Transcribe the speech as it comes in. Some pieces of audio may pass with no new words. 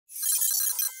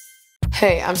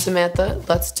Hey, I'm Samantha.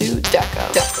 Let's do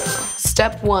Deco.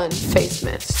 Step 1, face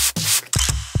mist.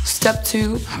 Step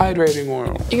 2, hydrating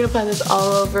oil. you're gonna apply this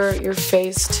all over your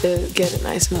face to get it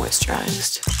nice and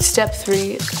moisturized. Step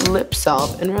 3, lip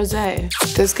salve and rosé.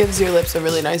 This gives your lips a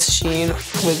really nice sheen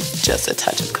with just a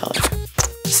touch of color.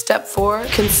 Step 4,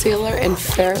 concealer in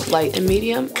fair, light, and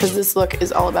medium, because this look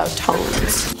is all about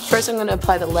tones. First, I'm going to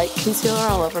apply the light concealer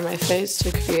all over my face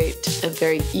to create a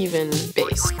very even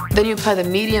base. Then you apply the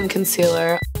medium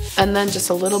concealer, and then just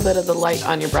a little bit of the light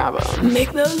on your brow bone.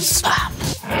 Make those slap.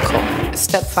 Cool.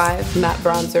 Step 5, matte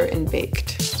bronzer in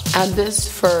baked. Add this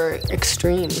for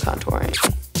extreme contouring.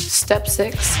 Step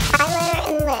 6,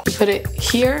 eyeliner and lip. you put it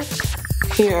here,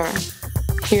 here,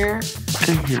 here,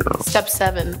 And here. Step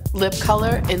 7, lip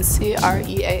color in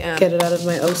CREAM. Get it out of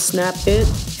my oh snap it.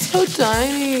 So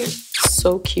tiny.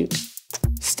 So cute.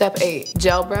 Step 8,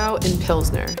 gel brow in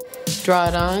Pilsner. Draw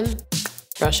it on,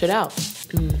 brush it out.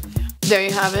 There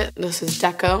you have it. This is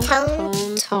Deco.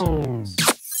 Tones.